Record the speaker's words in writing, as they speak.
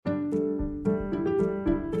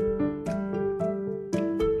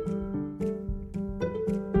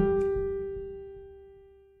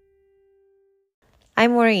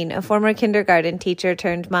I'm Maureen, a former kindergarten teacher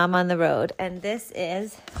turned mom on the road, and this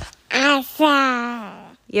is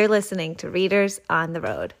Asa. You're listening to Readers on the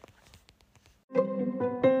Road.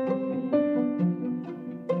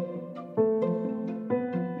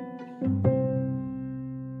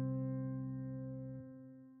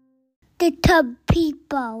 The Tub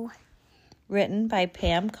People. Written by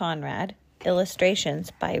Pam Conrad,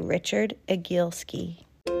 illustrations by Richard Egielski.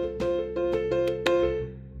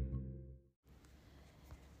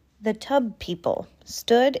 The tub people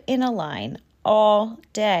stood in a line all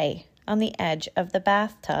day on the edge of the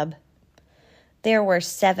bathtub. There were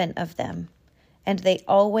 7 of them, and they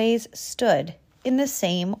always stood in the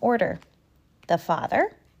same order. The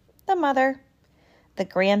father, the mother, the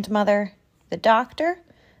grandmother, the doctor,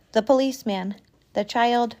 the policeman, the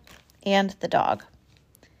child, and the dog.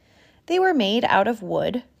 They were made out of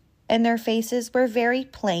wood, and their faces were very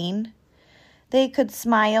plain. They could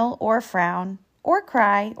smile or frown, or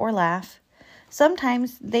cry or laugh.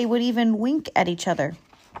 Sometimes they would even wink at each other,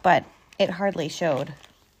 but it hardly showed.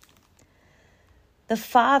 The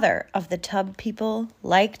father of the tub people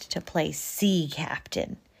liked to play sea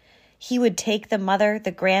captain. He would take the mother, the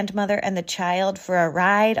grandmother, and the child for a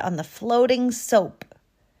ride on the floating soap.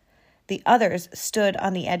 The others stood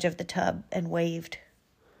on the edge of the tub and waved.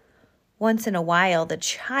 Once in a while, the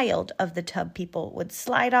child of the tub people would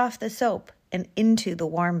slide off the soap and into the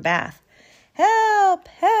warm bath. "Help!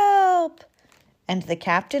 Help!" And the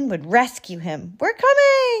captain would rescue him. "We're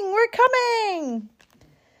coming! We're coming!"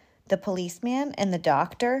 The policeman and the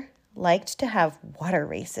doctor liked to have water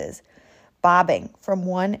races, bobbing from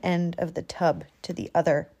one end of the tub to the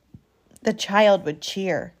other. The child would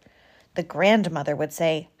cheer. The grandmother would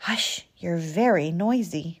say, "Hush, you're very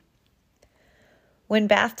noisy." When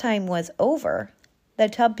bath time was over, the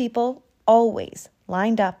tub people always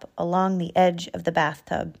lined up along the edge of the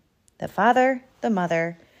bathtub. The father, the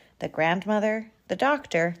mother, the grandmother, the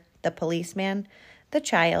doctor, the policeman, the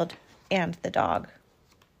child, and the dog.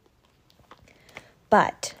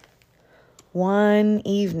 But one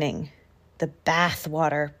evening, the bath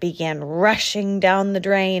water began rushing down the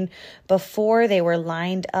drain before they were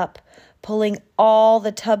lined up, pulling all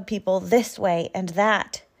the tub people this way and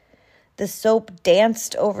that. The soap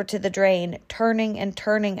danced over to the drain, turning and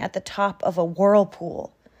turning at the top of a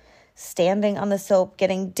whirlpool. Standing on the soap,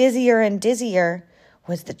 getting dizzier and dizzier,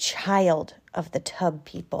 was the child of the tub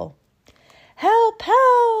people. "Help!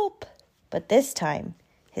 Help!" But this time,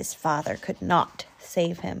 his father could not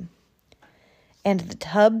save him. And the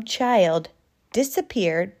tub child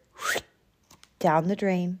disappeared down the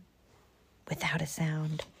drain without a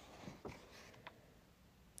sound.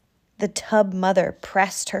 The tub mother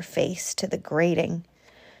pressed her face to the grating.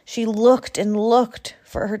 She looked and looked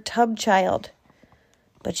for her tub child,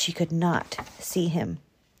 but she could not see him.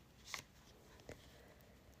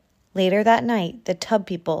 Later that night, the tub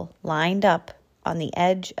people lined up on the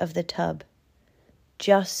edge of the tub.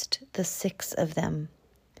 Just the 6 of them.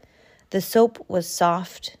 The soap was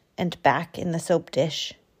soft and back in the soap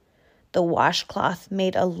dish. The washcloth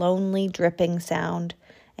made a lonely dripping sound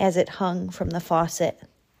as it hung from the faucet.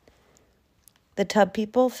 The tub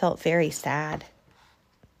people felt very sad.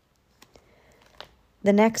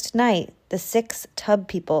 The next night, the 6 tub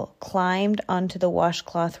people climbed onto the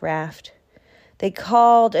washcloth raft. They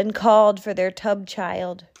called and called for their tub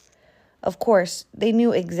child. Of course, they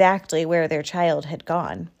knew exactly where their child had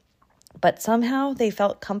gone, but somehow they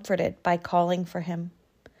felt comforted by calling for him.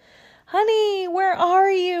 "Honey, where are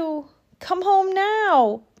you? Come home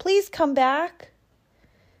now. Please come back."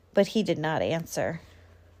 But he did not answer.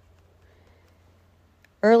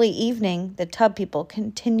 Early evening, the tub people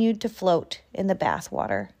continued to float in the bath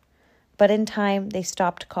water, but in time they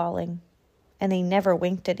stopped calling, and they never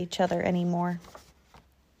winked at each other anymore.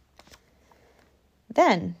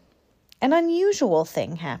 Then, an unusual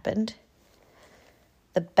thing happened.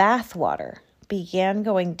 The bath water began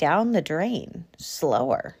going down the drain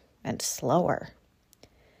slower and slower.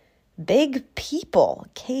 Big people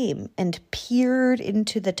came and peered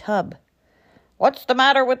into the tub. "What's the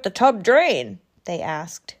matter with the tub drain?" they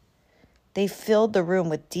asked. They filled the room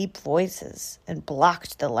with deep voices and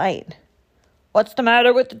blocked the light. "What's the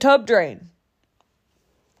matter with the tub drain?"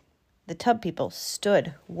 The tub people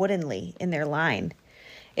stood woodenly in their line.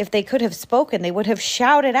 If they could have spoken, they would have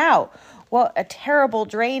shouted out what a terrible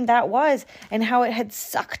drain that was and how it had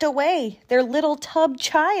sucked away their little tub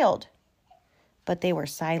child. But they were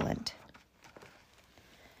silent.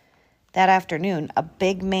 That afternoon, a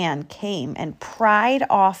big man came and pried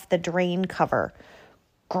off the drain cover,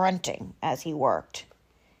 grunting as he worked.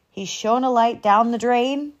 He shone a light down the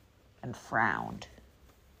drain and frowned.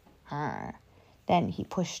 Then he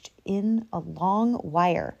pushed in a long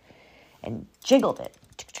wire and jiggled it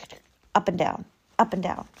up and down, up and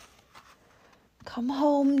down. "Come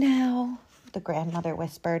home now," the grandmother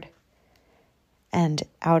whispered. And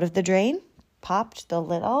out of the drain popped the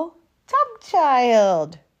little tub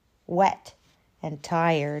child, wet and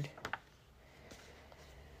tired.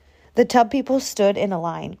 The tub people stood in a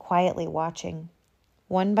line, quietly watching.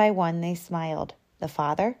 One by one, they smiled. The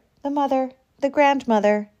father, the mother, the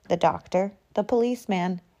grandmother, the doctor, the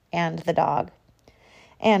policeman, and the dog.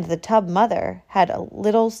 And the tub mother had a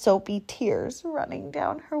little soapy tears running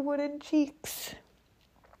down her wooden cheeks.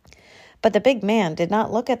 But the big man did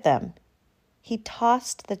not look at them. He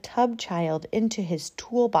tossed the tub child into his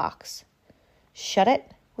toolbox, shut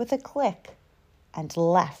it with a click, and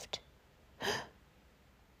left.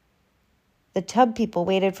 The tub people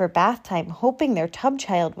waited for bath time, hoping their tub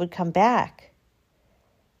child would come back.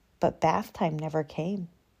 But bath time never came.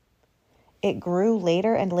 It grew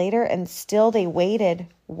later and later, and still they waited,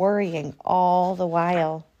 worrying all the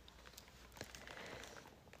while.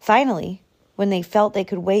 Finally, when they felt they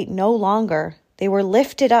could wait no longer, they were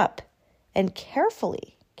lifted up and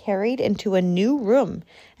carefully carried into a new room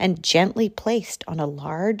and gently placed on a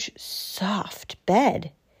large, soft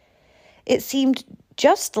bed. It seemed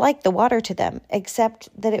just like the water to them, except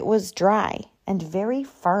that it was dry and very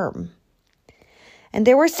firm. And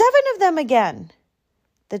there were 7 of them again.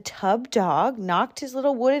 The tub dog knocked his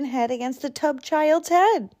little wooden head against the tub child's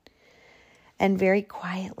head. And very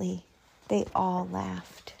quietly, they all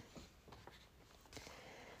laughed.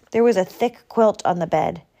 There was a thick quilt on the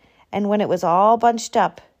bed, and when it was all bunched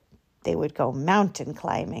up, they would go mountain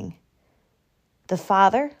climbing. The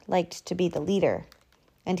father liked to be the leader,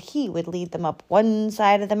 and he would lead them up one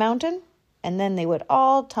side of the mountain, and then they would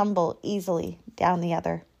all tumble easily down the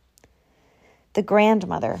other. The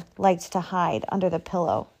grandmother liked to hide under the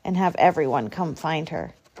pillow and have everyone come find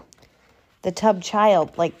her. The tub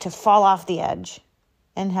child liked to fall off the edge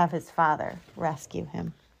and have his father rescue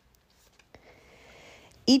him.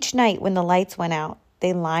 Each night when the lights went out,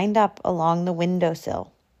 they lined up along the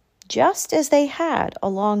windowsill, just as they had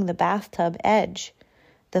along the bathtub edge.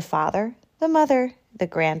 The father, the mother, the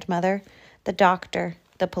grandmother, the doctor,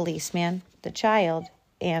 the policeman, the child,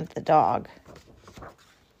 and the dog.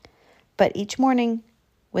 But each morning,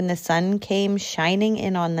 when the sun came shining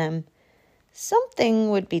in on them,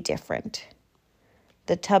 something would be different.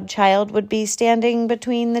 The tub child would be standing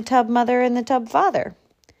between the tub mother and the tub father,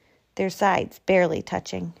 their sides barely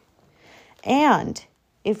touching. And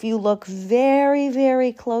if you look very,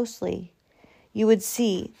 very closely, you would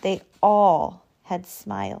see they all had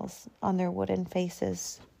smiles on their wooden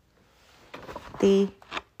faces. The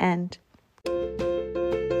end.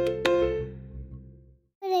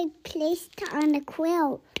 Placed on a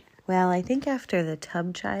quilt. Well, I think after the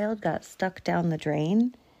tub child got stuck down the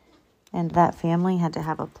drain and that family had to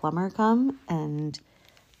have a plumber come and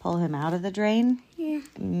pull him out of the drain,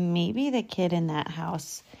 maybe the kid in that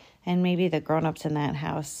house and maybe the grown-ups in that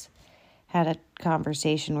house had a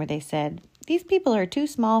conversation where they said, "These people are too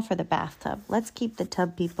small for the bathtub. Let's keep the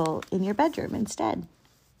tub people in your bedroom instead."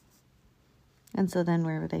 And so then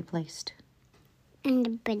where were they placed? On the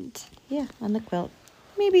bed. Yeah, on the quilt.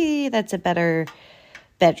 Maybe that's a better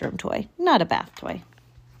bedroom toy, not a bath toy.